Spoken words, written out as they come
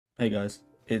Hey guys,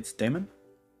 it's Damon,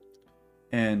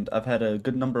 and I've had a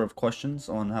good number of questions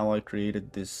on how I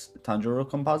created this Tanjiro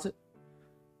composite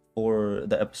for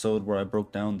the episode where I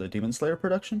broke down the Demon Slayer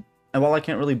production. And while I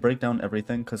can't really break down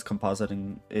everything because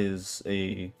compositing is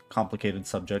a complicated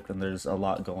subject and there's a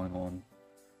lot going on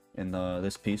in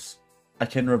this piece, I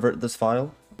can revert this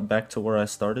file back to where I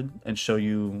started and show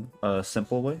you a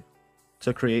simple way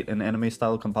to create an anime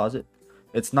style composite.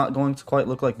 It's not going to quite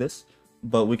look like this,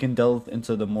 but we can delve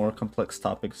into the more complex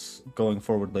topics going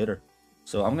forward later.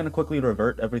 So I'm going to quickly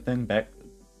revert everything back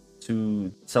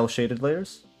to cell shaded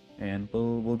layers, and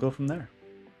we'll go from there.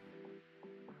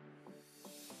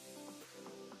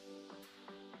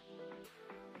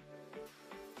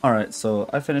 Alright, so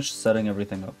I finished setting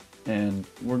everything up, and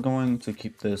we're going to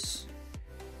keep this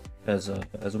as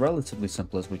relatively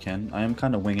simple as we can. I am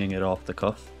kind of winging it off the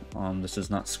cuff. This is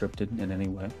not scripted in any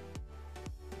way,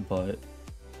 but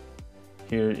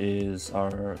here is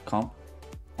our comp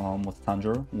with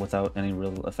Tanjiro without any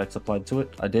real effects applied to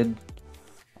it. I did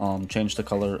change the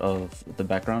color of the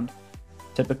background.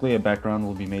 Typically a background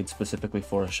will be made specifically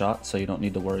for a shot, so you don't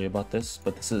need to worry about this,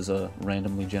 but this is a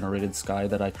randomly generated sky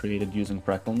that I created using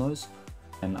fractal noise,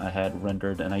 and I had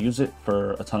rendered, and I use it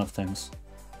for a ton of things.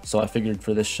 So I figured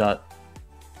for this shot,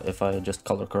 if I just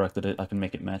color corrected it, I can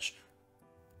make it match.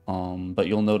 But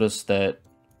you'll notice that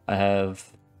I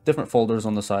have different folders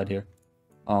on the side here.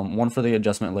 One for the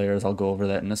adjustment layers, I'll go over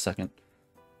that in a second.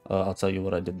 I'll tell you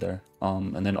what I did there.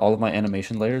 And then all of my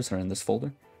animation layers are in this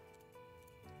folder.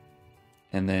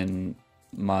 And then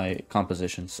my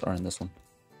compositions are in this one.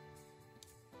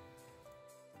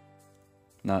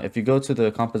 Now, if you go to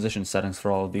the composition settings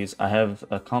for all of these, I have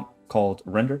a comp called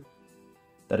render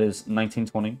that is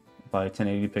 1920 by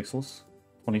 1080 pixels,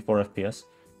 24 FPS.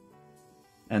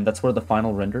 And that's where the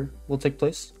final render will take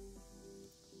place.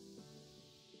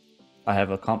 I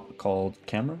have a comp called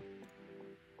camera,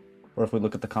 or if we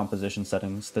look at the composition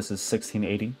settings, this is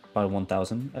 1680 by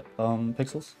 1000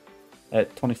 pixels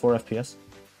at 24 FPS.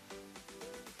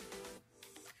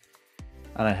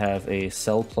 And I have a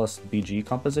cell plus BG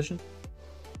composition.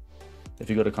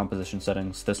 If you go to composition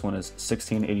settings, this one is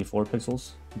 1684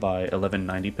 pixels by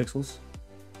 1190 pixels.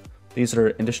 These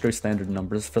are industry standard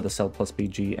numbers for the cell plus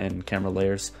BG and camera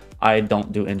layers. I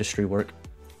don't do industry work,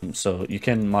 so you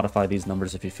can modify these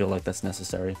numbers if you feel like that's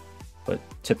necessary, but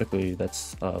typically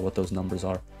that's what those numbers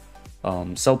are.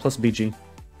 Cell plus BG,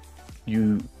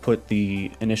 you put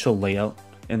the initial layout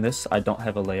in this. I don't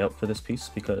have a layout for this piece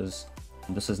because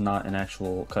this is not an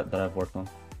actual cut that I've worked on,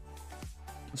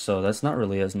 so that's not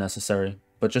really as necessary,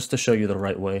 but just to show you the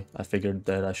right way, I figured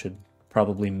that I should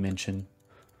probably mention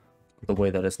the way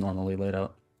that it's normally laid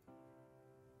out.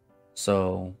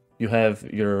 So you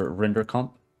have your render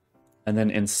comp, and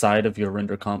then inside of your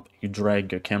render comp, you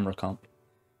drag your camera comp.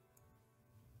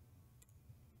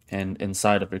 And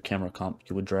inside of your camera comp,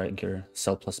 you would drag your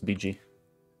cell plus BG.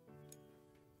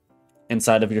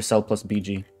 Inside of your cell plus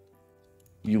BG,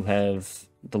 you have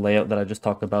the layout that I just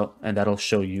talked about, and that'll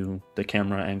show you the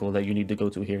camera angle that you need to go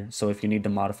to here. So if you need to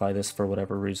modify this for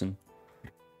whatever reason,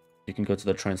 you can go to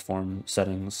the transform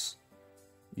settings.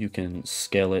 You can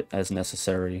scale it as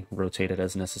necessary, rotate it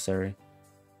as necessary.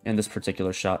 In this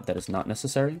particular shot, that is not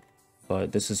necessary,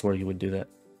 but this is where you would do that.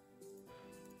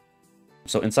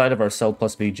 So inside of our cell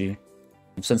plus BG,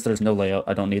 since there's no layout,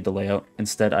 I don't need the layout.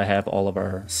 Instead, I have all of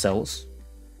our cells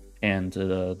and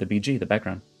the BG, the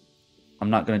background.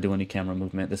 I'm not going to do any camera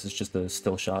movement. This is just a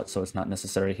still shot, so it's not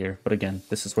necessary here. But again,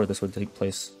 this is where this would take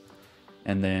place.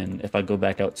 And then if I go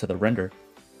back out to the render,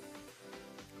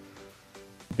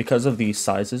 because of the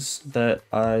sizes that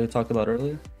I talked about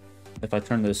earlier, if I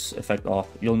turn this effect off,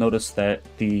 you'll notice that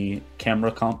the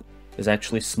camera comp is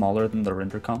actually smaller than the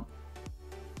render comp.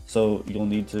 So you'll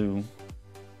need to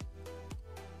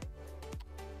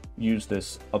use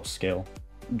this upscale,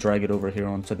 drag it over here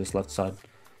onto this left side.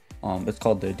 It's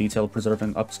called the detail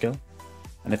preserving upscale.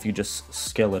 And if you just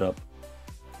scale it up,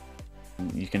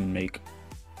 you can make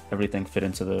everything fit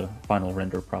into the final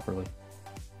render properly.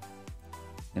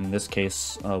 In this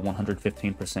case,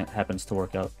 115% happens to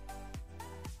work out,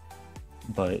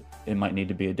 but it might need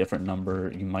to be a different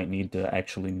number. You might need to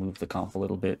actually move the comp a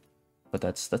little bit, but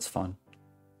that's fine.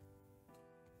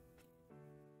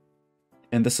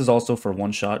 And this is also for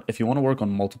one shot. If you want to work on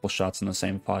multiple shots in the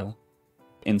same file,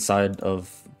 inside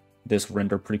of this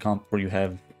render pre-comp where you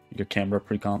have your camera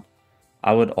pre-comp,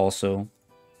 I would also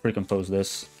pre-compose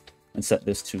this and set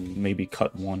this to maybe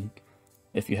cut 1.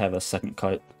 If you have a second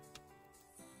cut,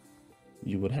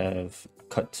 you would have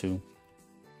cut 2,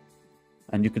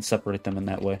 and you could separate them in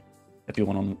that way if you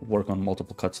want to work on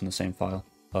multiple cuts in the same file.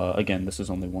 Again, this is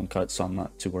only one cut, so I'm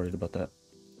not too worried about that.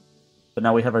 So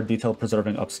now we have our detail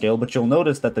preserving upscale, but you'll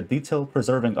notice that the detail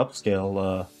preserving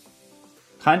upscale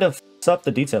kind of f***s up the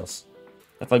details.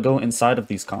 If I go inside of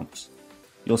these comps,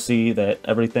 you'll see that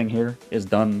everything here is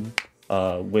done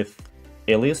with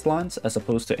aliased lines as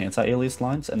opposed to anti-aliased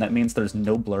lines, and that means there's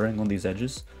no blurring on these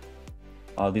edges.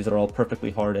 These are all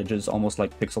perfectly hard edges, almost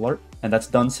like pixel art, and that's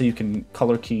done so you can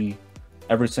color key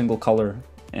every single color,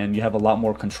 and you have a lot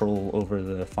more control over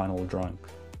the final drawing.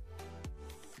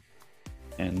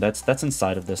 And that's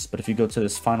inside of this, but if you go to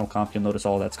this final comp, you'll notice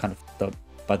all that's kind of f***ed up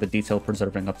by the detail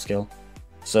preserving upscale.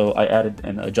 So I added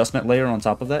an adjustment layer on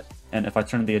top of that, and if I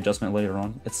turn the adjustment layer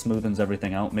on, it smoothens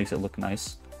everything out, makes it look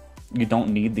nice. You don't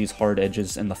need these hard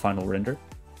edges in the final render,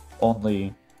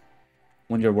 only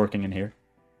when you're working in here.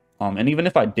 And even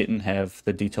if I didn't have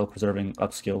the detail preserving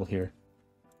upscale here,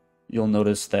 you'll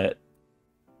notice that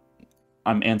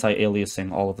I'm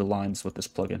anti-aliasing all of the lines with this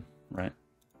plugin, right?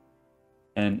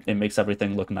 And it makes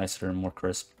everything look nicer and more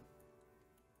crisp.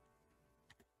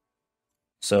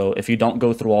 So if you don't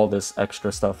go through all this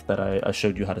extra stuff that I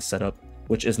showed you how to set up,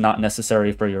 which is not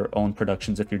necessary for your own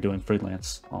productions if you're doing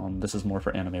freelance, this is more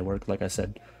for anime work, like I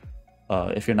said.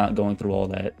 If you're not going through all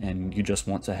that and you just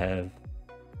want to have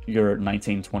your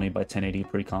 1920 by 1080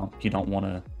 pre-comp, you don't want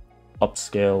to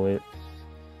upscale it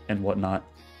and whatnot,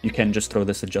 you can just throw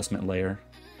this adjustment layer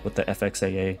with the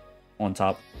FXAA on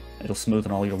top. It'll smoothen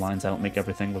all your lines out, make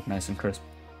everything look nice and crisp.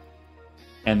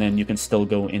 And then you can still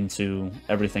go into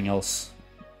everything else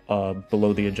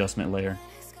below the adjustment layer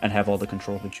and have all the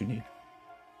control that you need.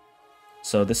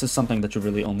 So this is something that you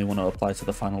really only want to apply to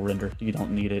the final render. You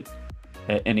don't need it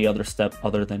at any other step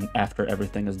other than after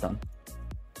everything is done.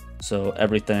 So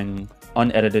everything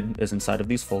unedited is inside of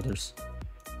these folders.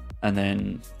 And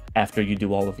then after you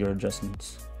do all of your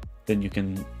adjustments, then you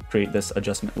can create this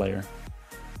adjustment layer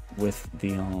with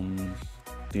the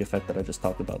effect that I just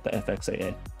talked about, the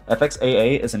FXAA.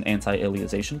 FXAA is an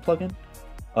anti-aliasation plugin.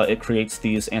 It creates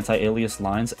these anti-alias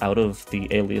lines out of the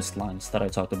aliased lines that I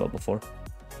talked about before.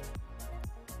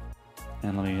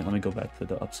 And let me go back to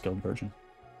the upscaled version.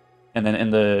 And then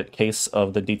in the case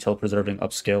of the detail preserving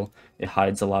upscale, it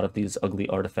hides a lot of these ugly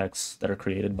artifacts that are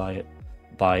created by it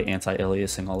by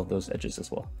anti-aliasing all of those edges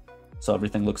as well. So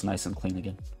everything looks nice and clean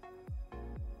again.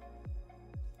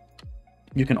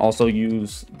 You can also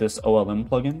use this OLM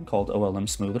plugin called OLM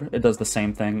Smoother. It does the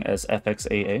same thing as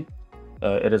FXAA.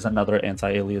 It is another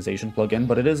anti-aliasation plugin,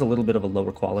 but it is a little bit of a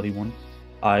lower quality one.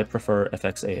 I prefer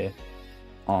FXAA.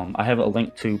 I have a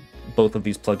link to both of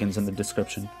these plugins in the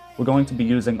description. We're going to be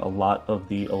using a lot of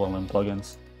the OLM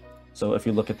plugins. So if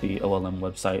you look at the OLM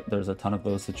website, there's a ton of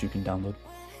those that you can download.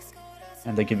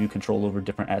 And they give you control over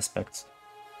different aspects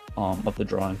of the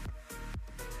drawing.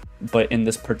 But in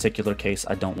this particular case,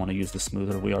 I don't want to use the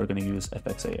smoother. We are going to use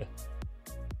FXAA.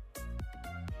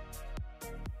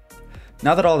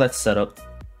 Now that all that's set up,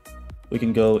 we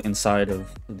can go inside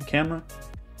of the camera.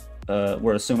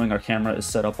 We're assuming our camera is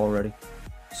set up already.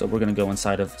 So we're going to go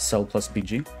inside of Cell plus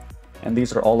BG. And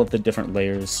these are all of the different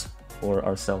layers for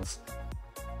our cells.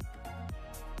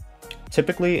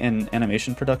 Typically in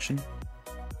animation production,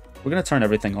 we're going to turn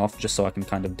everything off just so I can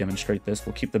kind of demonstrate this.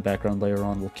 We'll keep the background layer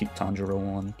on. We'll keep Tanjiro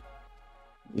on.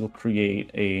 We'll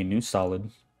create a new solid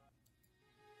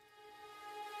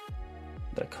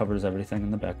that covers everything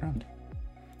in the background.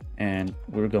 And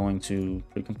we're going to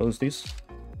pre-compose these.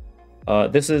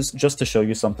 This is just to show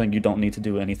you something. You don't need to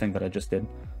do anything that I just did.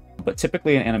 But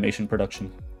typically in animation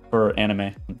production, for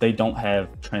anime, they don't have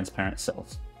transparent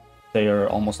cells. They are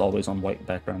almost always on white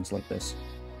backgrounds like this.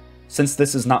 Since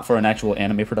this is not for an actual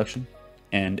anime production,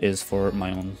 and is for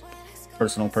my own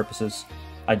personal purposes,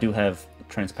 I do have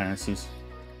transparencies,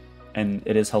 and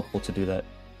it is helpful to do that.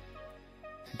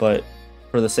 But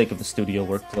for the sake of the studio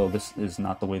workflow, this is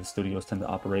not the way the studios tend to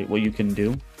operate. What you can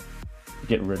do to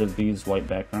get rid of these white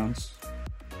backgrounds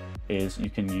is you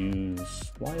can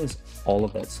use... Why is all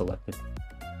of that selected?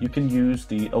 You can use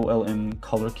the OLM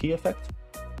color key effect.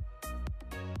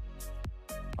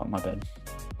 Oh, my bad.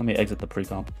 Let me exit the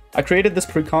pre-comp. I created this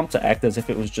pre-comp to act as if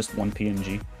it was just one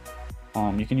PNG.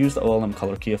 You can use the OLM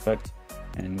color key effect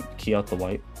and key out the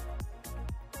white.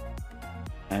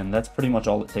 And that's pretty much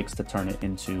all it takes to turn it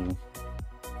into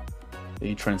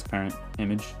a transparent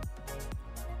image.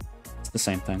 It's the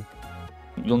same thing.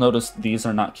 You'll notice these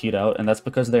are not keyed out, and that's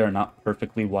because they are not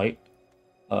perfectly white.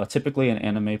 Typically in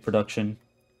anime production,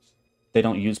 they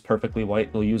don't use perfectly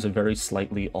white. They'll use a very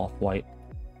slightly off-white.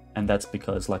 And that's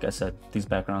because, like I said, these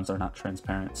backgrounds are not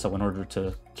transparent. So in order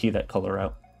to key that color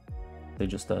out, they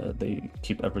just they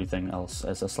keep everything else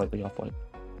as a slightly off-white.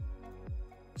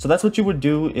 So that's what you would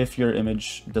do if your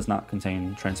image does not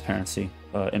contain transparency.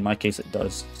 In my case, it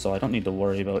does. So I don't need to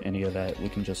worry about any of that. We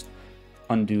can just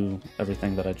undo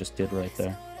everything that I just did right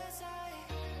there.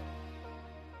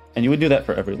 And you would do that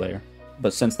for every layer.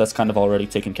 But since that's kind of already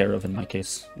taken care of in my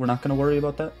case, we're not going to worry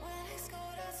about that.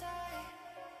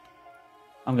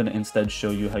 I'm going to instead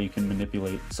show you how you can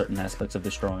manipulate certain aspects of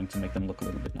this drawing to make them look a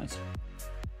little bit nicer.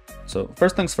 So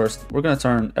first things first, we're going to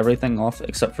turn everything off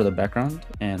except for the background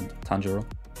and Tanjiro.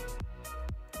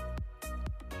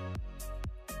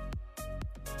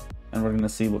 And we're going to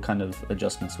see what kind of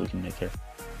adjustments we can make here.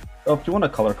 So if you want to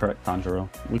color correct Tanjiro,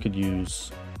 we could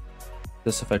use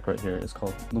this effect right here. It's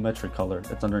called Lumetri Color.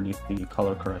 It's underneath the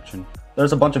color correction.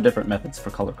 There's a bunch of different methods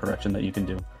for color correction that you can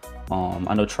do.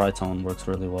 I know tritone works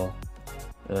really well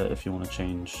if you want to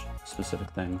change specific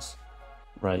things.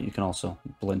 Right, you can also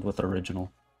blend with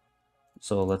original.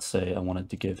 So let's say I wanted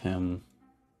to give him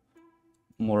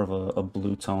more of a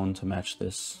blue tone to match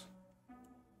this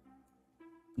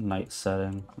night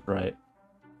setting, right?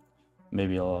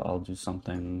 Maybe I'll do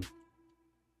something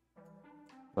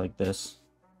like this,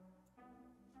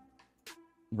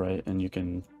 right? And you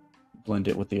can blend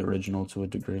it with the original to a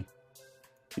degree.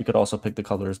 You could also pick the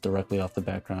colors directly off the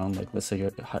background. Like let's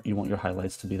say you want your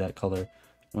highlights to be that color,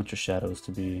 you want your shadows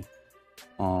to be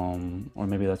or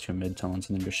maybe that's your midtones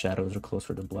and then your shadows are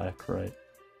closer to black, right?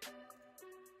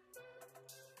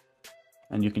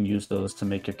 And you can use those to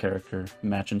make your character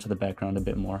match into the background a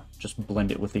bit more. Just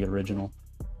blend it with the original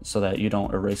so that you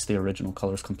don't erase the original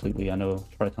colors completely. I know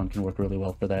tritone can work really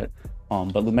well for that.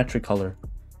 But Lumetri Color,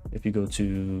 if you go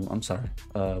to, I'm sorry,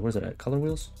 where's it at? Color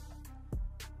wheels?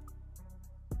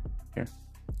 Here.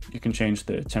 You can change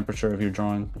the temperature of your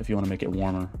drawing if you want to make it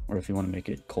warmer or if you want to make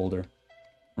it colder,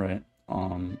 right?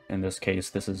 In this case,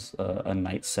 this is a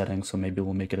night setting, so maybe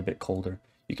we'll make it a bit colder.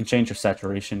 You can change your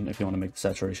saturation if you want to make the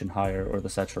saturation higher or the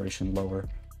saturation lower.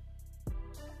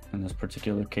 In this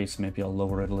particular case, maybe I'll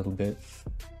lower it a little bit.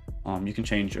 You can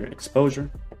change your exposure.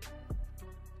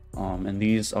 And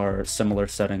these are similar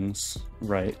settings,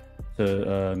 right?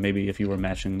 To maybe if you were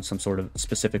matching some sort of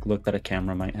specific look that a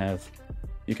camera might have,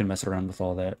 you can mess around with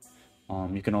all that.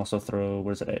 You can also throw,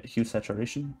 where's it at? Hue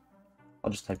saturation?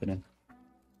 I'll just type it in.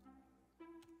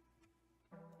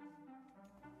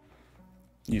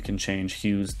 You can change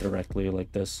hues directly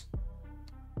like this.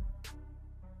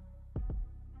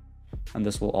 And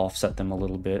this will offset them a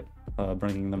little bit,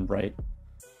 bringing them bright.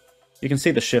 You can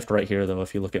see the shift right here though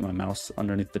if you look at my mouse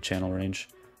underneath the channel range.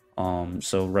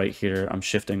 So right here I'm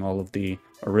shifting all of the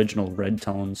original red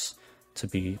tones to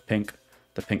be pink,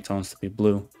 the pink tones to be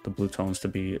blue, the blue tones to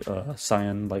be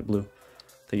cyan, light blue,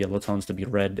 the yellow tones to be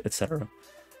red, etc.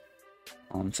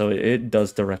 So it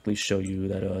does directly show you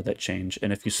that that change,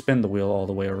 and if you spin the wheel all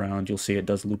the way around, you'll see it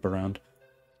does loop around.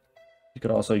 You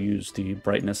could also use the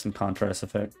brightness and contrast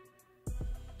effect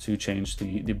to change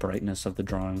the brightness of the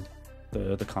drawing,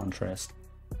 the contrast,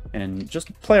 and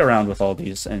just play around with all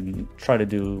these and try to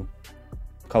do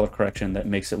color correction that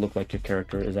makes it look like your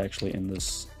character is actually in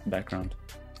this background.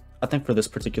 I think for this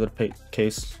particular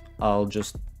case, I'll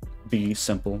just be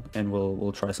simple and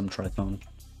we'll try some tritone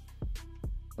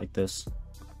like this.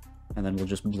 And then we'll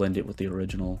just blend it with the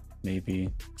original, maybe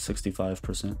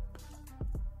 65%.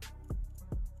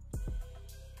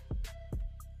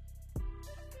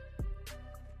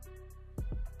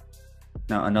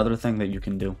 Now, another thing that you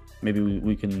can do, maybe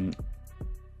we can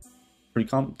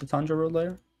pre-comp the Tanjiro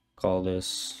layer. Call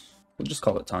this, we'll just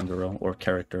call it Tanjiro or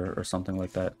character or something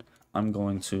like that. I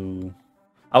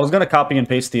was going to copy and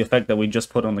paste the effect that we just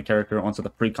put on the character onto the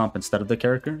pre-comp instead of the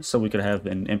character, so we could have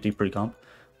an empty pre-comp.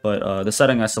 But the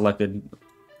setting I selected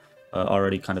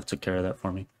already kind of took care of that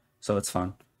for me, so it's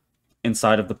fine.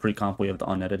 Inside of the pre-comp, we have the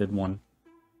unedited one.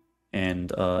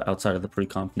 And outside of the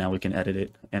pre-comp, now we can edit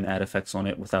it and add effects on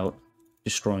it without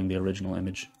destroying the original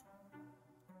image.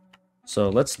 So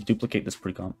let's duplicate this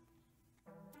pre-comp.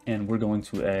 And we're going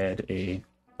to add a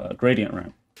gradient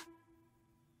ramp.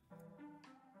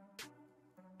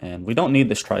 And we don't need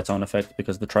this tritone effect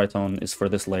because the tritone is for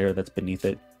this layer that's beneath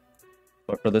it.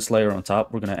 But for this layer on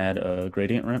top, we're going to add a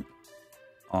gradient ramp.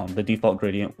 The default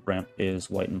gradient ramp is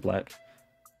white and black.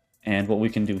 And what we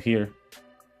can do here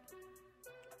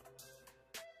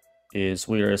is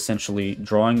we are essentially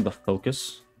drawing the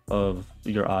focus of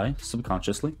your eye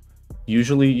subconsciously.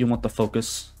 Usually you want the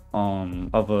focus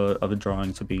of a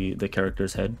drawing to be the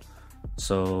character's head.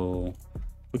 So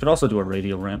we could also do a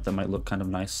radial ramp that might look kind of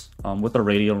nice. With a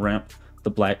radial ramp,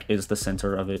 the black is the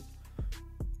center of it,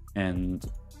 and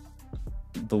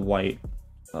the white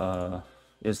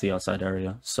is the outside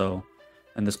area. So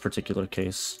in this particular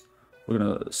case, we're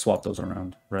going to swap those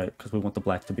around, right? Because we want the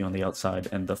black to be on the outside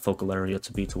and the focal area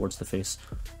to be towards the face.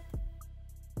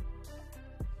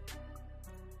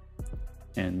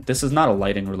 And this is not a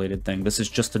lighting related thing. This is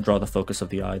just to draw the focus of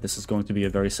the eye. This is going to be a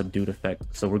very subdued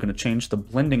effect. So we're going to change the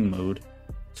blending mode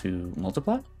to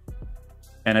multiply.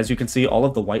 And as you can see, all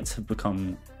of the whites have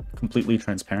become completely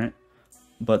transparent,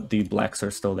 but the blacks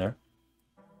are still there.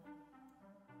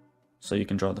 So you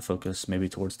can draw the focus maybe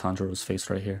towards Tanjiro's face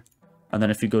right here. And then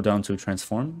if you go down to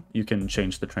transform, you can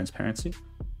change the transparency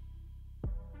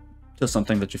to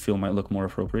something that you feel might look more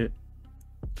appropriate.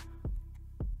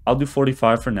 I'll do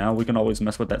 45 for now. We can always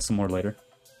mess with that some more later.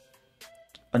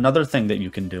 Another thing that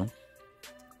you can do,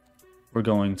 we're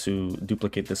going to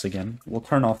duplicate this again. We'll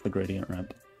turn off the gradient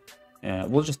ramp.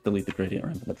 And we'll just delete the gradient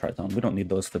ramp and the tritone. We don't need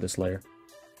those for this layer.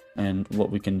 And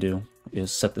what we can do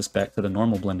is set this back to the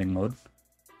normal blending mode.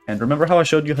 And remember how I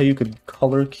showed you how you could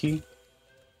color key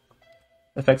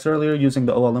effects earlier using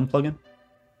the OLM plugin?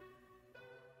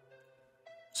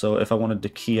 So if I wanted to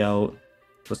key out,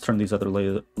 let's turn these other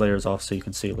layers off so you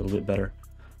can see a little bit better.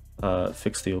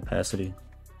 Fix the opacity,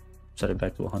 set it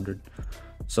back to 100.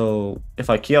 So if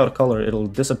I key out a color, it'll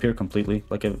disappear completely.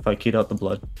 Like if I keyed out the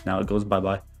blood, now it goes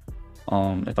bye-bye.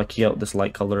 If I key out this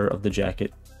light color of the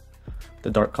jacket, the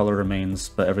dark color remains,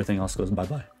 but everything else goes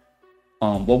bye-bye.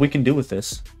 What we can do with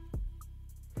this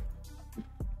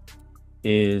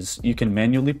is you can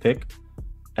manually pick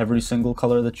every single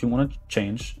color that you want to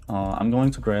change. I'm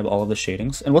going to grab all of the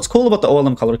shadings. And what's cool about the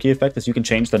OLM color key effect is you can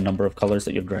change the number of colors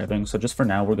that you're grabbing. So just for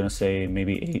now, we're going to say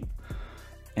maybe 8.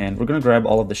 And we're going to grab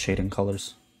all of the shading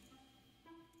colors.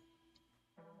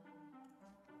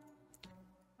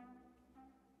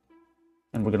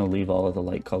 And we're going to leave all of the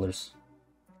light colors.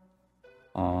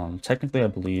 Technically, I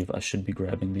believe I should be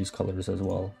grabbing these colors as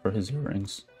well for his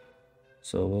earrings.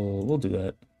 So we'll do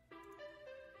that.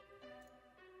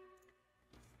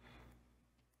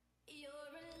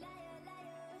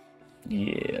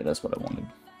 Yeah, that's what I wanted.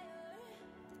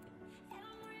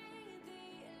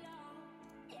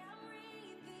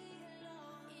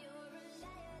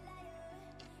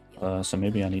 So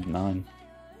maybe I need 9.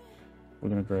 We're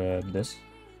gonna grab this.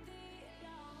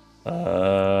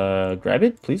 Grab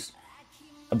it, please.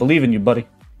 I believe in you, buddy.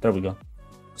 There we go.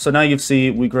 So now you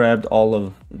see we grabbed all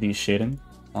of these shading.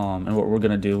 And what we're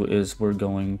gonna do is we're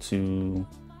going to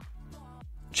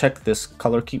check this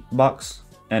color key box,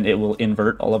 and it will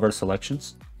invert all of our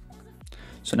selections.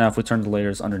 So now if we turn the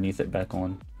layers underneath it back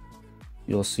on,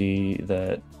 you'll see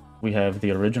that we have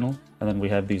the original, and then we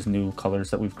have these new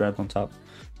colors that we've grabbed on top.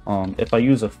 If I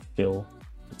use a fill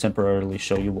to temporarily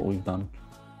show you what we've done,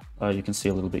 you can see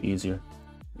a little bit easier.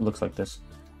 It looks like this.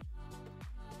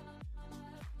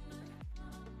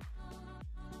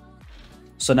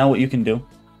 So now what you can do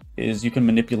is you can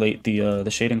manipulate the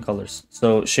shading colors.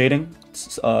 So shading,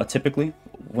 typically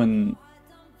when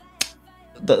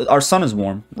our sun is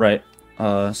warm, right?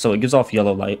 So it gives off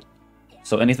yellow light.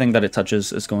 So anything that it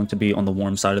touches is going to be on the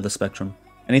warm side of the spectrum.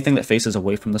 Anything that faces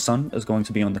away from the sun is going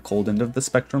to be on the cold end of the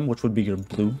spectrum, which would be your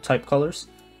blue type colors.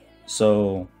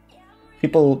 So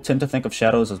people tend to think of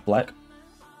shadows as black.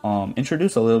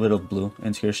 Introduce a little bit of blue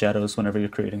into your shadows whenever you're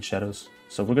creating shadows.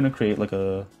 So we're going to create like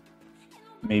a,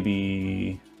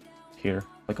 maybe here,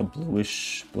 like a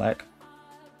bluish black.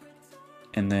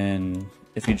 And then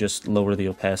if you just lower the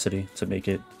opacity to make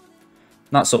it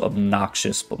not so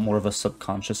obnoxious, but more of a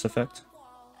subconscious effect.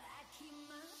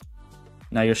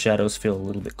 Now your shadows feel a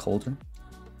little bit colder,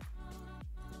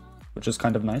 which is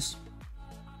kind of nice.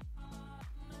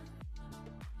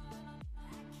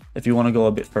 If you want to go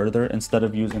a bit further, instead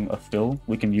of using a fill,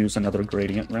 we can use another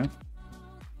gradient ramp.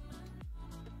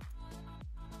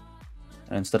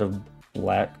 And instead of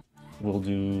black, we'll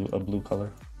do a blue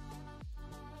color.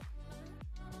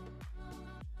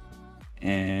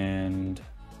 And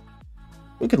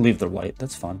we could leave the white,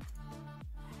 that's fine.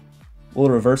 We'll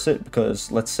reverse it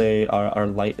because let's say our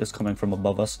light is coming from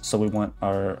above us, so we want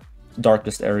our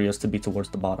darkest areas to be towards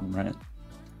the bottom, right?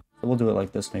 So we'll do it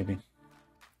like this maybe.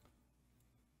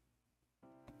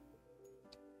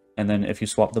 And then if you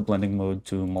swap the blending mode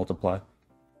to multiply,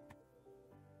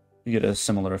 you get a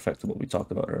similar effect to what we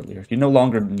talked about earlier. You no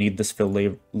longer need this fill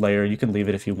layer, you can leave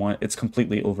it if you want. It's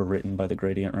completely overwritten by the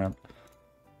gradient ramp.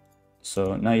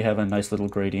 So now you have a nice little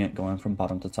gradient going from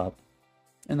bottom to top.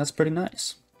 And that's pretty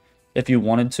nice. If you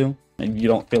wanted to, and you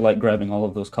don't feel like grabbing all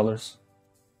of those colors,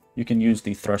 you can use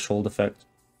the threshold effect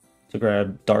to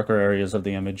grab darker areas of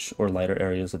the image or lighter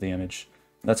areas of the image.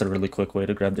 That's a really quick way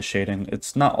to grab the shading.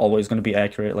 It's not always going to be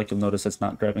accurate, like you'll notice it's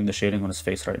not grabbing the shading on his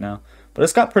face right now, but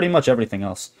it's got pretty much everything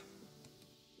else.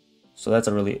 So that's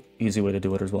a really easy way to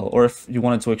do it as well. Or if you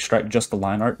wanted to extract just the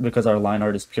line art, because our line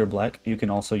art is pure black, you can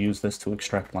also use this to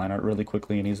extract line art really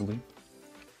quickly and easily.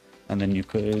 And then you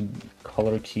could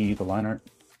color key the line art.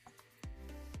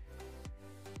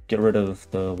 get rid of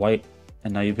the white,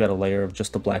 and now you've got a layer of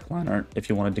just the black line art if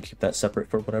you wanted to keep that separate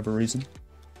for whatever reason.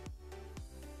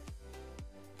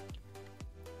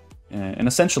 And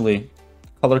essentially,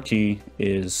 color key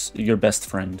is your best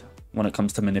friend when it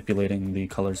comes to manipulating the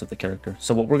colors of the character.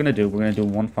 So what we're going to do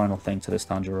one final thing to this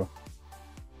Tanjiro.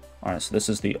 Alright, so this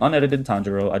is the unedited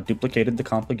Tanjiro. I duplicated the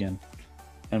comp again.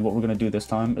 And what we're going to do this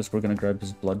time is we're going to grab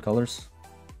his blood colors.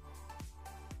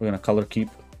 We're going to color keep.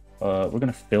 We're going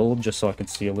to fill just so I can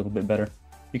see a little bit better.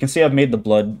 You can see I've made the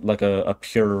blood like a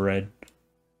pure red.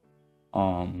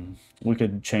 We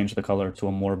could change the color to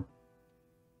a more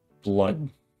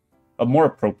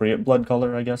appropriate blood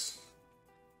color, I guess.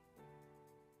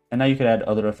 And now you could add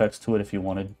other effects to it if you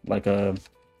wanted. Like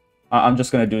I'm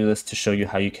just going to do this to show you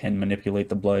how you can manipulate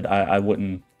the blood. I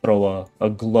wouldn't throw a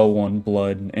glow on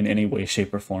blood in any way,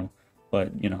 shape, or form.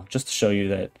 But, you know, just to show you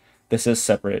that this is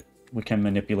separate. We can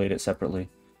manipulate it separately.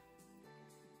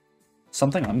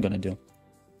 Something I'm going to do.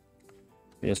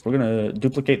 Yes, we're going to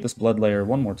duplicate this blood layer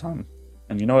one more time.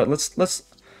 And you know what? Let's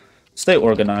stay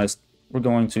organized. We're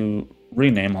going to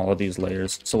rename all of these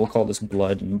layers. So we'll call this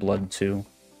blood and blood 2.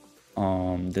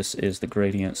 This is the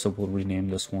gradient, so we'll rename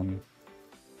this one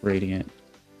Radiant.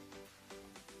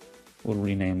 We'll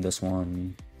rename this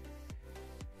one.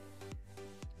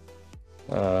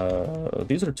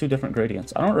 These are 2 different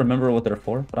gradients. I don't remember what they're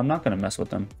for, but I'm not going to mess with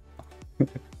them.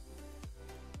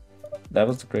 That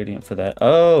was the gradient for that.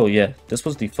 Oh, yeah. This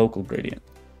was the focal gradient.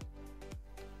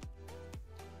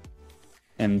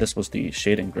 And this was the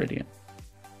shading gradient.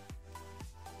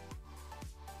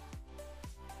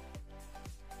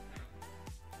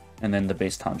 And then the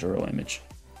base Tanjiro image.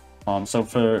 So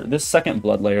for this second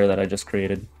blood layer that I just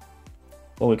created,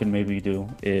 what we can maybe do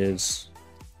is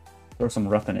throw some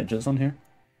roughen edges on here.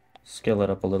 Scale it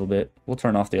up a little bit. We'll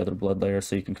turn off the other blood layer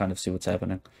so you can kind of see what's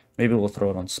happening. Maybe we'll throw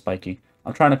it on spiky.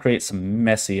 I'm trying to create some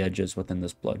messy edges within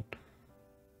this blood.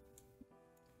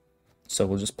 So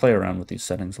we'll just play around with these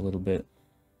settings a little bit.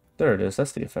 There it is.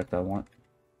 That's the effect I want.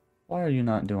 Why are you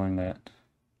not doing that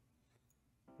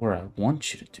where I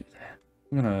want you to do that?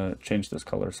 I'm going to change this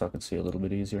color so I can see a little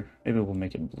bit easier. Maybe we'll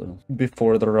make it blue.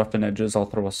 Before the roughen edges, I'll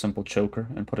throw a simple choker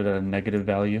and put it at a negative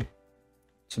value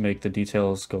to make the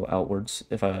details go outwards.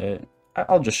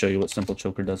 I'll just show you what simple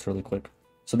choker does really quick.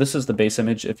 So this is the base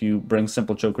image. If you bring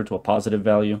simple choker to a positive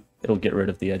value, it'll get rid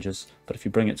of the edges. But if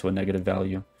you bring it to a negative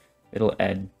value, it'll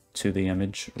add to the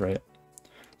image, right?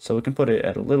 So we can put it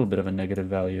at a little bit of a negative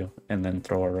value and then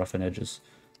throw our roughen edges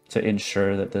to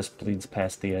ensure that this bleeds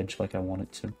past the edge like I want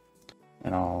it to.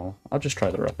 And I'll just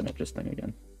try the roughen edges thing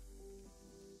again.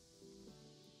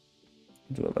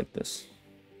 Do it like this.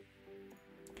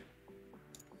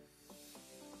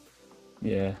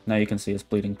 Yeah, now you can see it's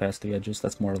bleeding past the edges.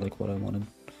 That's more like what I wanted.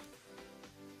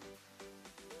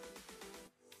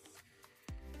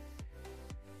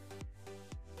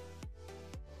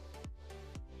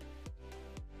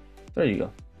 There you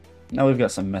go. Now we've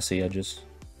got some messy edges.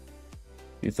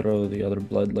 You throw the other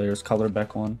blood layers color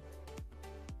back on.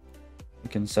 You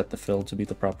can set the fill to be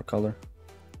the proper color.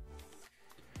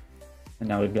 And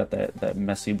now we've got that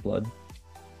messy blood.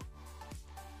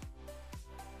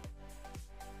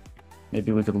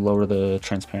 Maybe we could lower the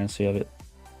transparency of it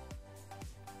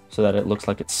so that it looks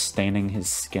like it's staining his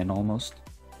skin almost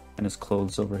and his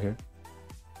clothes over here.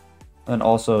 And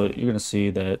also you're going to see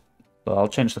that, well, I'll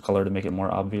change the color to make it more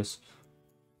obvious.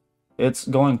 It's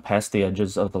going past the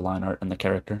edges of the line art and the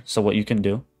character. So what you can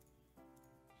do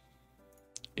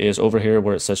is over here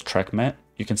where it says track matte,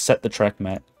 you can set the track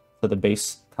matte to the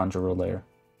base Tanjiro layer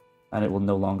and it will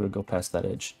no longer go past that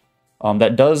edge.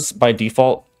 That does by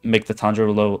default make the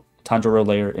Tanjiro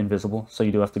layer invisible, so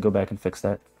you do have to go back and fix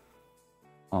that.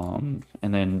 And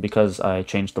then because I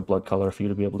changed the blood color for you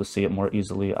to be able to see it more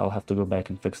easily, I'll have to go back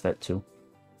and fix that too.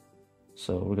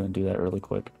 So we're going to do that really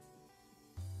quick.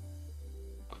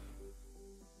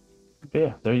 But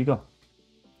yeah, there you go.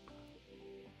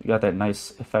 You got that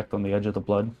nice effect on the edge of the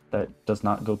blood that does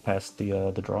not go past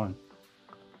the drawing.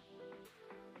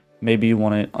 Maybe you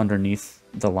want it underneath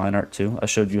the line art too. I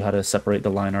showed you how to separate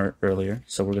the line art earlier,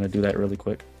 so we're going to do that really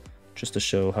quick. Just to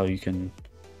show how you can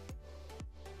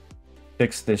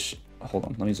fix this. Hold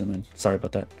on, let me zoom in. Sorry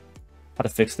about that. How to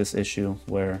fix this issue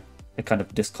where it kind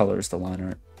of discolors the line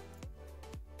art.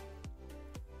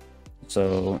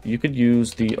 So you could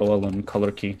use the OLM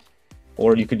color key,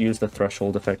 or you could use the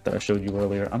threshold effect that I showed you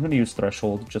earlier. I'm going to use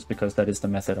threshold just because that is the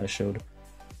method I showed.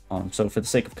 So for the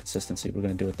sake of consistency, we're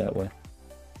going to do it that way.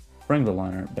 Bring the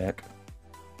line art back.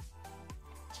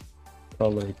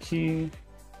 Color key.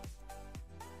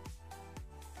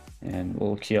 And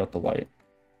we'll key out the white.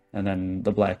 And then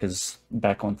the black is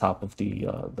back on top of the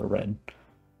red.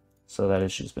 So that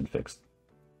issue's been fixed.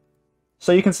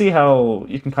 So you can see how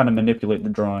you can kind of manipulate the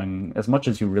drawing as much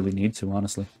as you really need to,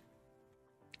 honestly.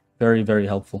 Very, very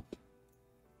helpful.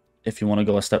 If you want to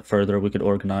go a step further, we could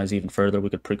organize even further. We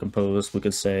could pre-compose. We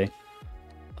could say,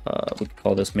 we could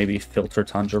call this maybe filter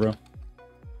Tanjiro.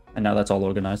 And now that's all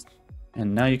organized.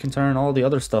 And now you can turn all the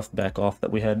other stuff back off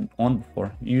that we had on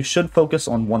before. You should focus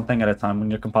on one thing at a time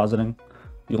when you're compositing.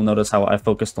 You'll notice how I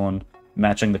focused on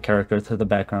matching the character to the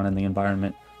background and the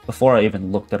environment before I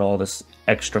even looked at all this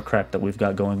extra crap that we've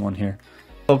got going on here.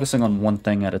 Focusing on one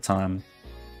thing at a time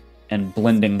and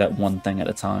blending that one thing at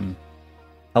a time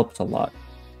helps a lot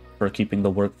for keeping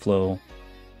the workflow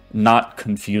not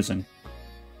confusing.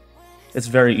 It's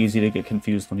very easy to get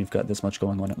confused when you've got this much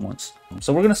going on at once.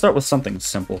 So we're going to start with something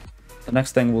simple. The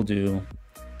next thing we'll do,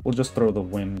 we'll just throw the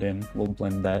wind in. We'll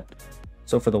blend that.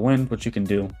 So for the wind, what you can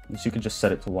do is you can just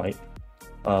set it to white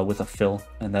with a fill,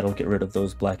 and that'll get rid of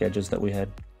those black edges that we had.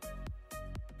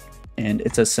 And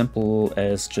it's as simple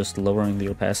as just lowering the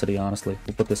opacity, honestly.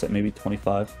 We'll put this at maybe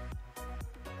 25.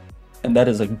 And that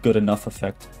is a good enough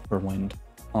effect for wind.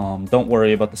 Don't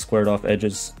worry about the squared off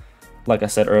edges. Like I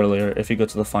said earlier, if you go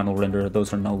to the final render,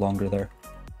 those are no longer there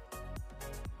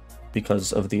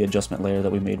because of the adjustment layer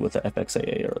that we made with the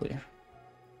FXAA earlier.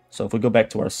 So if we go back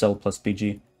to our cell plus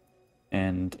BG,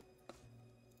 and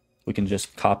we can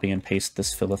just copy and paste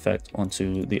this fill effect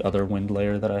onto the other wind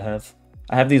layer that I have.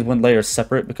 I have these wind layers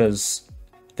separate because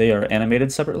they are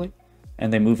animated separately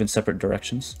and they move in separate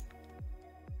directions.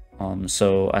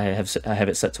 So I have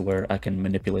it set to where I can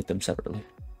manipulate them separately.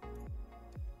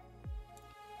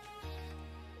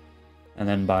 And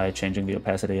then by changing the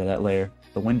opacity of that layer,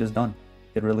 the wind is done.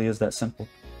 It really is that simple.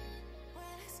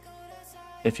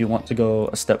 If you want to go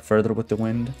a step further with the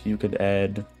wind, you could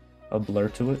add a blur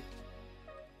to it.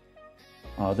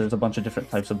 There's a bunch of different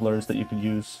types of blurs that you could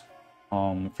use.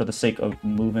 For the sake of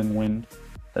moving wind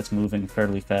that's moving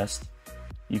fairly fast,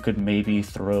 you could maybe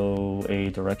throw a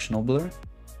directional blur.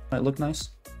 Might look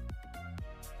nice.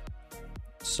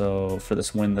 So for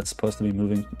this wind that's supposed to be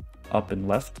moving up and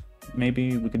left,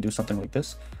 maybe we could do something like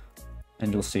this.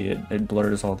 And you'll see it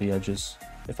blurs all the edges.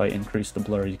 If I increase the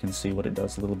blur, you can see what it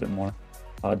does a little bit more.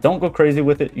 Don't go crazy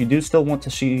with it. You do still want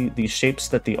to see the shapes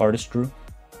that the artist drew.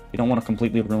 You don't want to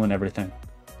completely ruin everything.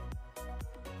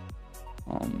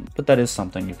 But that is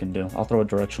something you can do. I'll throw a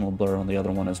directional blur on the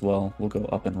other one as well. We'll go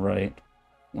up and right.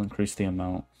 We'll increase the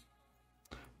amount.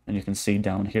 And you can see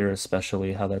down here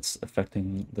especially how that's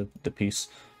affecting the piece.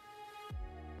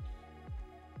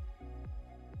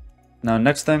 Now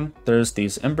next thing, there's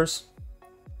these embers.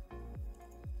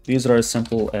 These are as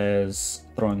simple as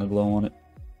throwing a glow on it.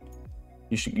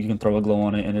 You can throw a glow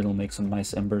on it and it'll make some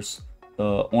nice embers.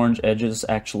 The orange edges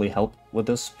actually help with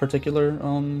this particular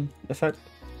effect.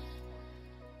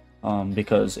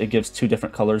 Because it gives two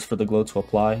different colors for the glow to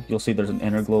apply. You'll see there's an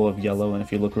inner glow of yellow, and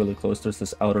if you look really close, there's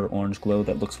this outer orange glow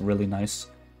that looks really nice.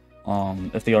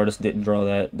 If the artist didn't draw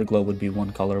that, the glow would be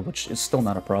one color, which is still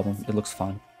not a problem. It looks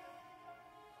fine.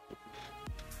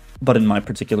 But in my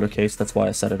particular case, that's why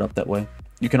I set it up that way.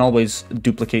 You can always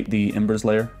duplicate the embers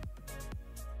layer.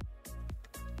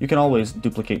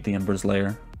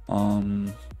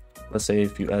 Let's say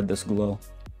if you add this glow,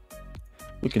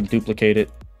 we can duplicate it.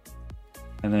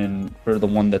 And then for the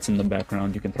one that's in the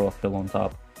background, you can throw a fill on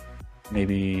top.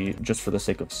 Maybe just for the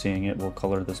sake of seeing it, we'll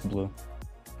color this blue.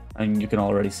 And you can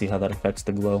already see how that affects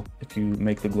the glow if you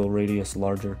make the glow radius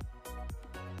larger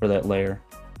for that layer.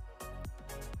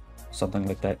 Something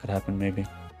like that could happen maybe.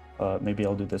 Maybe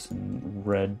I'll do this in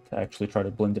red to actually try to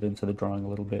blend it into the drawing a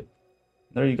little bit.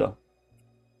 There you go.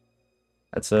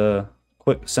 That's a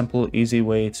quick, simple, easy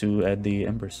way to add the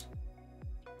embers.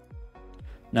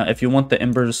 Now, if you want the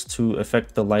embers to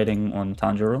affect the lighting on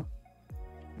Tanjiro,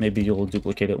 maybe you'll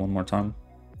duplicate it one more time.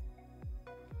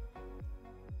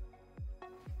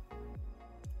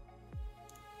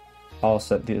 I'll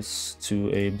set this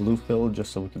to a blue fill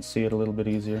just so we can see it a little bit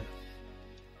easier.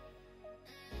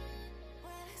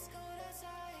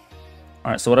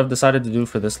 Alright, so what I've decided to do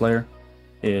for this layer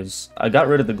is I got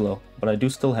rid of the glow, but I do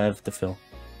still have the fill.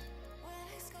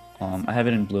 I have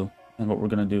it in blue, and what we're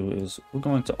going to do is we're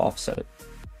going to offset it.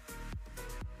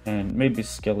 And maybe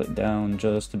scale it down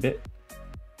just a bit.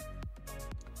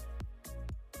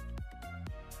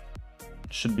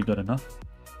 Should be good enough.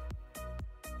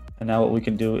 And now what we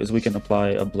can do is we can apply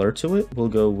a blur to it. We'll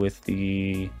go with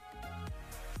the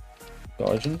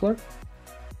Gaussian blur.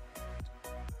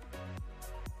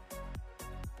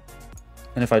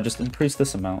 And if I just increase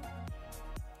this amount,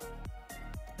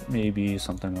 maybe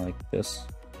something like this,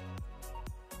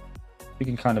 we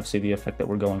can kind of see the effect that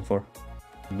we're going for.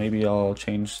 Maybe I'll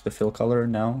change the fill color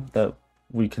now that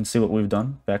we can see what we've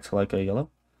done back to like a yellow.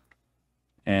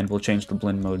 And we'll change the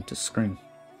blend mode to screen.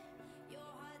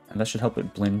 And that should help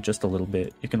it blend just a little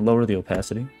bit. You can lower the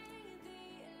opacity.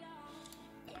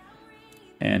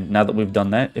 And now that we've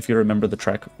done that, if you remember the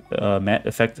track matte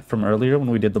effect from earlier when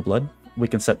we did the blood, we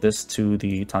can set this to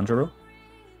the Tanjiro.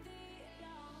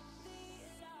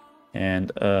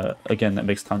 And again, that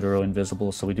makes Tanjiro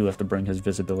invisible, so we do have to bring his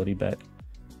visibility back.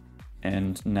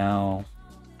 And now,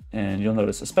 and you'll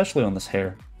notice, especially on this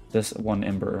hair, this one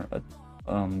ember,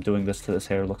 doing this to this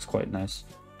hair looks quite nice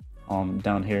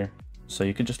down here. So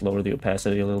you could just lower the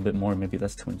opacity a little bit more. Maybe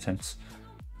that's too intense,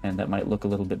 and that might look a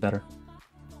little bit better.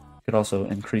 You could also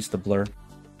increase the blur,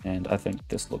 and I think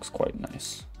this looks quite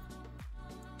nice.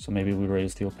 So maybe we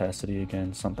raise the opacity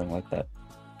again, something like that.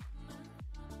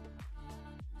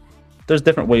 There's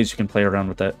different ways you can play around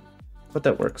with that, but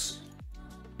that works.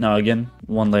 Now again,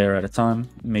 one layer at a time.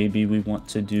 Maybe we want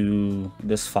to do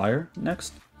this fire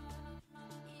next.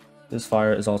 This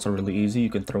fire is also really easy. You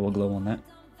can throw a glow on that.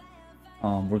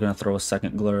 We're gonna throw a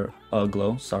second glow,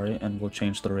 and we'll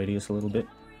change the radius a little bit.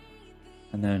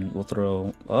 And then we'll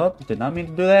throw, oh, did not mean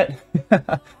to do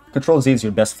that. Control Z is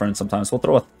your best friend sometimes. We'll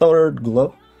throw a third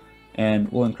glow, and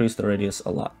we'll increase the radius a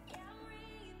lot.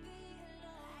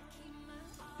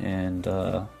 And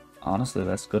honestly,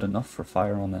 that's good enough for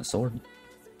fire on that sword.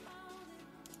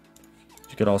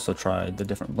 You could also try the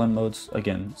different blend modes.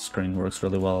 Again, screen works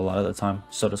really well a lot of the time.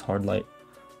 So does hard light,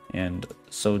 and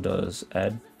so does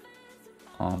add.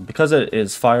 Because it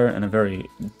is fire in a very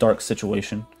dark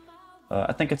situation,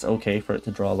 I think it's okay for it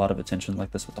to draw a lot of attention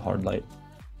like this with the hard light.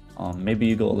 Maybe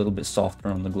you go a little bit softer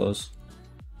on the glows,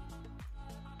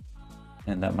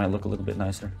 and that might look a little bit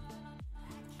nicer.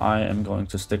 I am going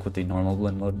to stick with the normal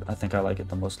blend mode. I think I like it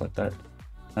the most like that.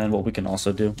 And what we can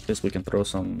also do is we can throw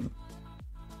some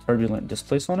turbulent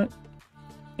displace on it.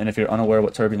 And if you're unaware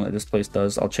what turbulent displace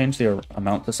does, I'll change the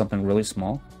amount to something really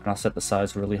small, and I'll set the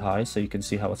size really high so you can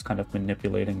see how it's kind of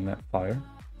manipulating that fire.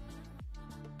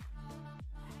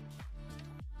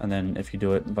 And then if you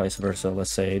do it vice versa, let's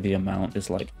say the amount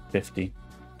is like 50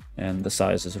 and the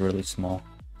size is really small,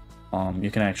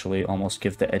 you can actually almost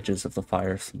give the edges of the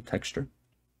fire some texture.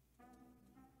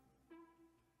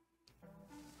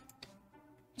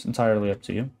 It's entirely up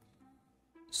to you.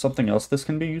 Something else this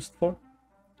can be used for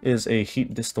is a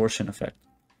heat distortion effect.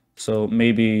 So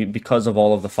maybe because of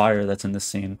all of the fire that's in this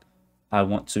scene, I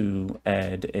want to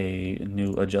add a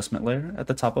new adjustment layer at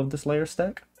the top of this layer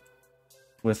stack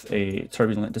with a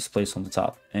turbulent displace on the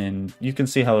top. And you can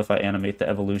see how if I animate the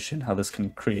evolution, how this can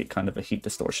create kind of a heat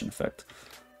distortion effect.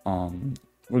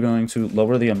 We're going to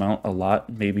lower the amount a lot,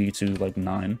 maybe to like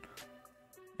 9.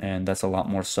 And that's a lot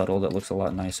more subtle. That looks a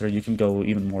lot nicer. You can go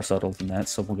even more subtle than that,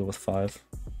 so we'll go with 5.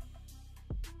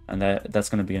 And that's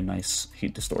going to be a nice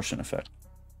heat distortion effect.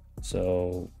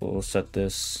 So we'll set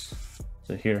this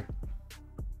to here.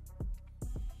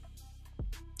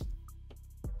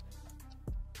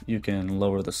 You can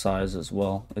lower the size as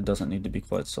well. It doesn't need to be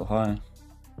quite so high.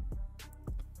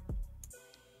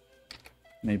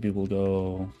 Maybe we'll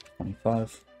go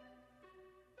 25.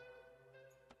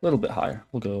 A little bit higher.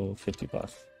 We'll go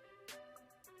 55.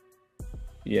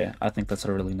 Yeah, I think that's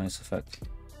a really nice effect.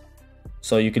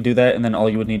 So you could do that, and then all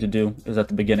you would need to do is at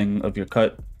the beginning of your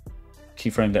cut,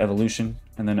 keyframe the evolution,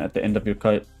 and then at the end of your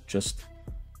cut, just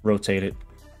rotate it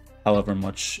however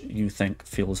much you think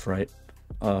feels right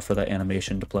for that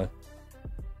animation to play.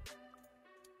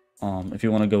 If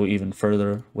you want to go even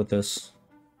further with this,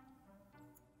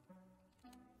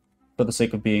 for the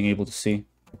sake of being able to see,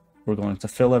 we're going to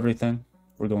fill everything.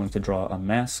 We're going to draw a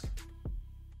mask.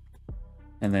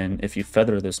 And then if you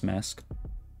feather this mask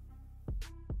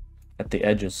at the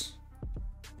edges,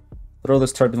 throw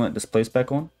this turbulent displace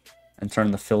back on and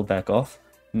turn the fill back off.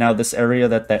 Now this area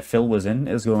that fill was in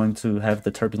is going to have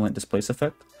the turbulent displace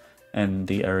effect, and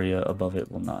the area above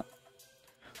it will not.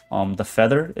 The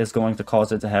feather is going to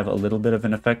cause it to have a little bit of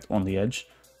an effect on the edge.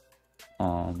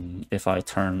 If I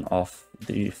turn off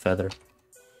the feather,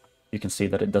 you can see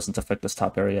that it doesn't affect this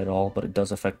top area at all, but it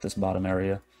does affect this bottom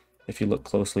area. If you look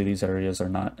closely, these areas are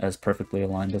not as perfectly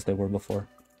aligned as they were before.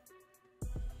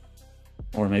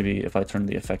 Or maybe if I turn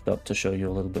the effect up to show you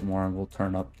a little bit more, and we'll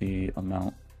turn up the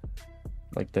amount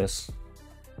like this.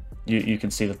 You can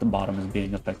see that the bottom is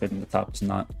being affected and the top is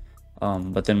not.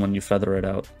 But then when you feather it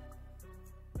out,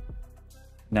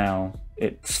 now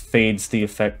it fades the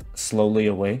effect slowly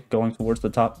away going towards the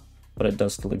top, but it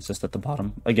does still exist at the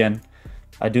bottom. Again,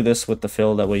 I do this with the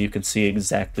fill, that way you can see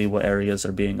exactly what areas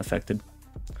are being affected.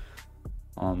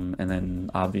 And then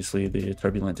obviously the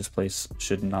turbulent displace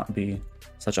should not be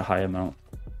such a high amount.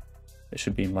 It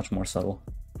should be much more subtle.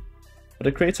 but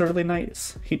it creates a really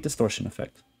nice heat distortion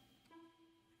effect.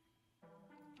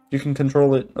 You can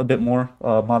control it a bit more,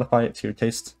 modify it to your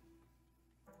taste.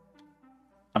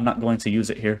 I'm not going to use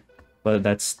it here, but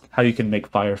that's how you can make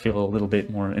fire feel a little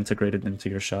bit more integrated into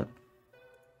your shot.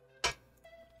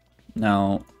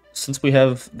 Now, since we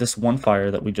have this one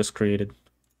fire that we just created,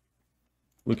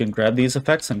 we can grab these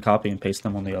effects and copy and paste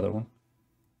them on the other one.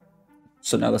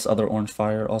 So now this other orange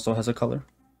fire also has a color.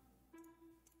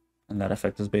 And that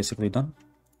effect is basically done.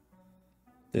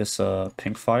 This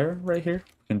pink fire right here,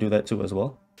 we can do that too as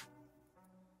well.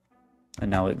 And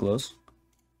now it glows.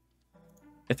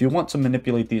 If you want to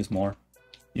manipulate these more,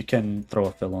 you can throw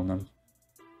a fill on them,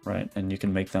 right? And you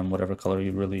can make them whatever color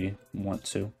you really want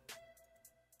to.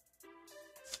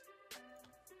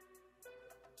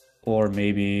 Or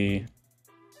maybe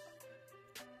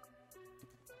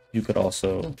you could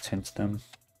also tint them.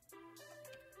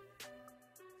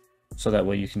 So that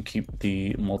way you can keep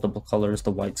the multiple colors,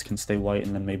 the whites can stay white,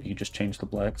 and then maybe you just change the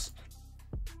blacks.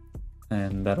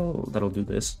 And that'll do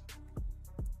this.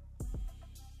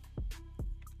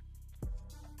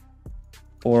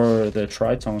 Or the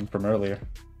tritone from earlier.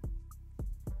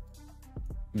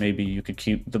 Maybe you could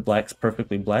keep the blacks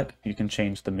perfectly black. You can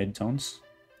change the midtones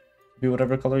to be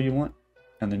whatever color you want.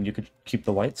 And then you could keep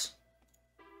the whites.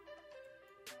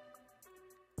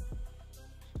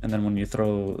 And then when you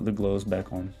throw the glows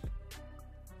back on,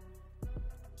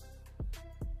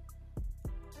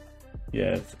 you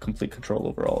have complete control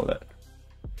over all of that.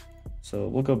 So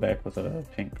we'll go back with a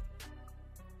pink.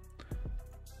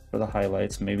 For the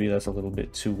highlights, maybe that's a little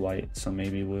bit too white, so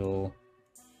maybe we'll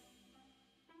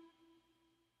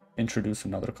introduce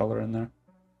another color in there.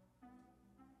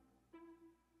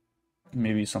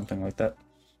 Maybe something like that.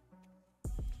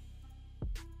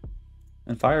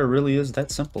 And fire really is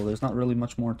that simple. There's not really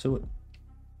much more to it.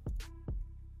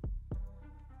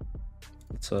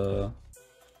 Let's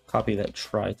copy that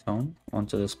tritone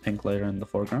onto this pink layer in the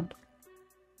foreground.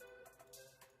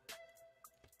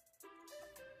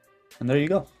 And there you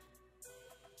go.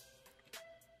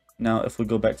 Now, if we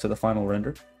go back to the final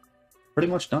render, pretty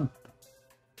much done.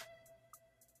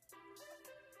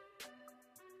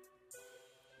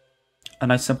 A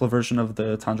nice simple version of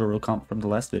the Tanjiro comp from the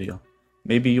last video.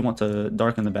 Maybe you want to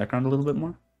darken the background a little bit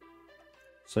more.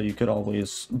 So you could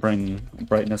always bring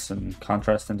brightness and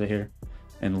contrast into here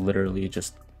and literally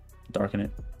just darken it.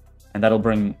 And that'll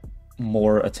bring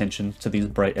more attention to these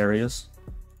bright areas.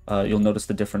 You'll notice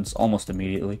the difference almost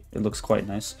immediately. It looks quite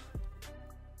nice.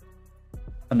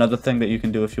 Another thing that you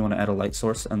can do if you want to add a light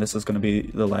source, and this is going to be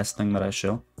the last thing that I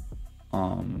show.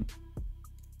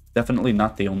 Definitely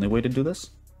not the only way to do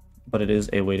this, but it is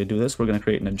a way to do this. We're going to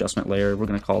create an adjustment layer. We're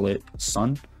going to call it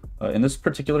sun. In this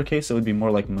particular case, it would be more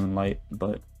like moonlight,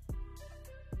 but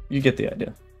you get the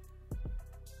idea.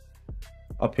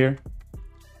 Up here,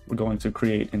 we're going to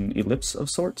create an ellipse of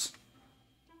sorts.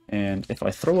 And if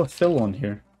I throw a fill on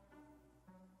here,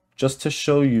 just to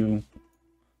show you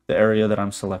the area that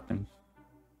I'm selecting.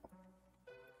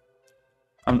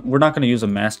 We're not going to use a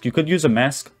mask. You could use a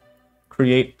mask,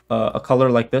 create a color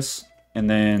like this, and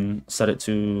then set it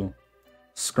to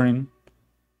screen.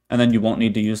 And then you won't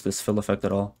need to use this fill effect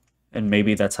at all. And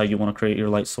maybe that's how you want to create your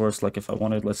light source. Like if I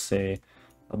wanted, let's say,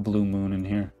 a blue moon in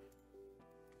here.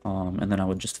 And then I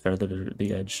would just feather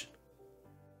the edge.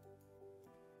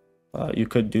 You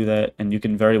could do that, and you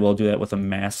can very well do that with a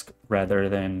mask rather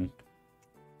than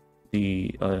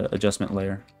the adjustment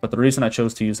layer. But the reason I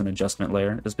chose to use an adjustment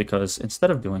layer is because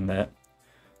instead of doing that,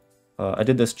 I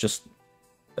did this just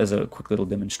as a quick little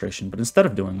demonstration, but instead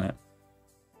of doing that,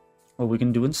 what we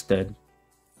can do instead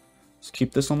is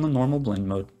keep this on the normal blend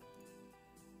mode.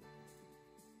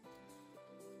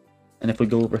 And if we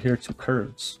go over here to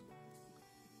curves,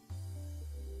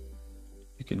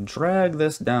 you can drag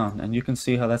this down and you can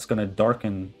see how that's going to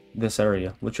darken this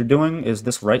area. What you're doing is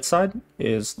this right side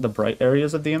is the bright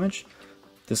areas of the image.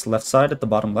 This left side at the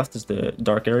bottom left is the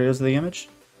dark areas of the image.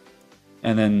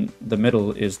 And then the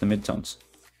middle is the midtones.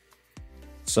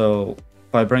 So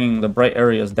by bringing the bright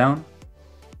areas down,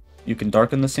 you can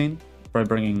darken the scene. By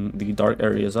bringing the dark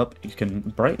areas up, you can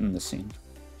brighten the scene.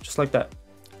 Just like that.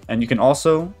 And you can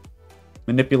also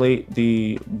manipulate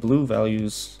the blue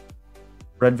values,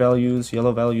 red values,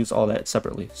 yellow values, all that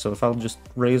separately. So if I'll just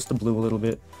raise the blue a little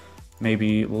bit,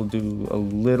 maybe we'll do a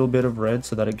little bit of red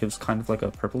so that it gives kind of like a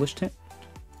purplish tint.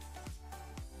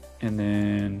 And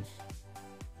then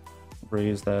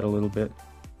raise that a little bit.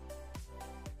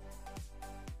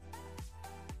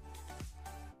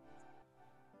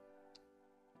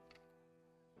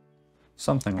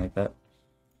 Something like that.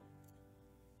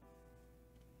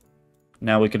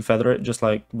 Now we can feather it just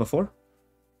like before.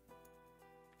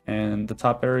 And the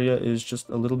top area is just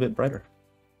a little bit brighter.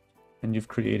 And you've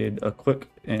created a quick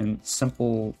and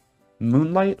simple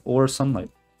moonlight or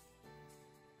sunlight.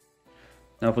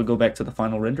 Now if we go back to the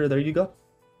final render, there you go.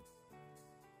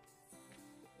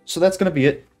 So that's going to be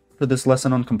it for this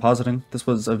lesson on compositing. This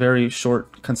was a very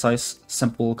short, concise,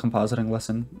 simple compositing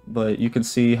lesson, but you can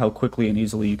see how quickly and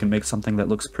easily you can make something that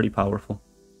looks pretty powerful.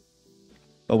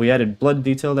 But we added blood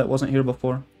detail that wasn't here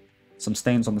before, some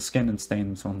stains on the skin and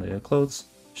stains on the clothes,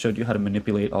 showed you how to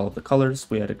manipulate all of the colors,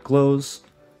 we added glows,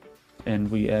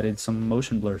 and we added some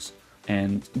motion blurs.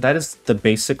 And that is the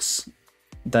basics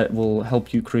that will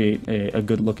help you create a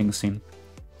good looking scene.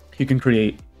 You can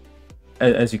create,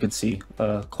 as you can see,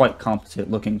 a quite competent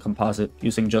looking composite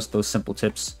using just those simple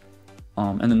tips.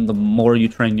 And then the more you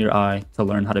train your eye to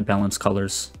learn how to balance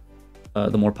colors,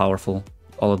 the more powerful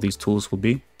all of these tools will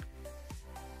be.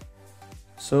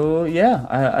 So yeah,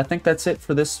 I think that's it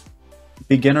for this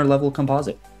beginner level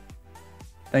composite.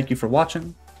 Thank you for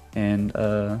watching, and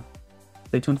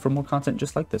stay tuned for more content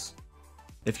just like this.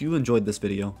 If you enjoyed this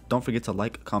video, don't forget to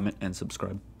like, comment, and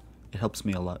subscribe. It helps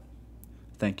me a lot.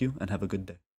 Thank you, and have a good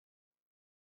day.